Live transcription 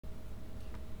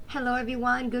Hello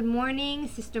everyone, good morning.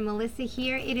 Sister Melissa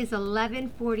here. It is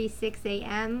 11:46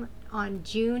 a.m. on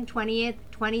June 20th,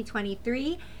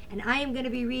 2023, and I am going to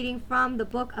be reading from the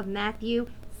book of Matthew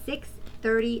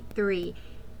 6:33,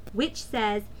 which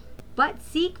says, "But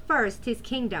seek first his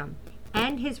kingdom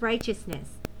and his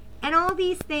righteousness, and all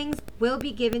these things will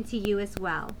be given to you as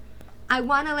well." I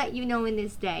want to let you know in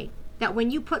this day that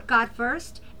when you put God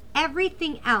first,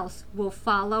 everything else will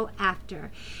follow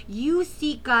after. You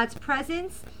seek God's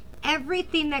presence,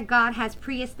 everything that God has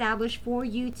pre-established for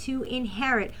you to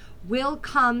inherit will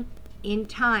come in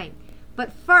time.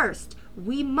 But first,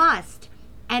 we must,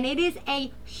 and it is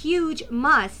a huge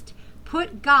must,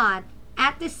 put God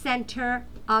at the center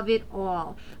of it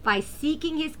all. By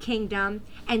seeking his kingdom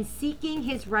and seeking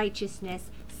his righteousness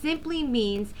simply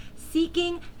means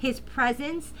seeking his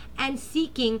presence and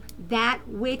seeking that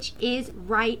which is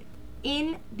right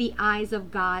in the eyes of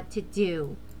God to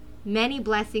do. Many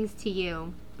blessings to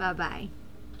you. Bye-bye.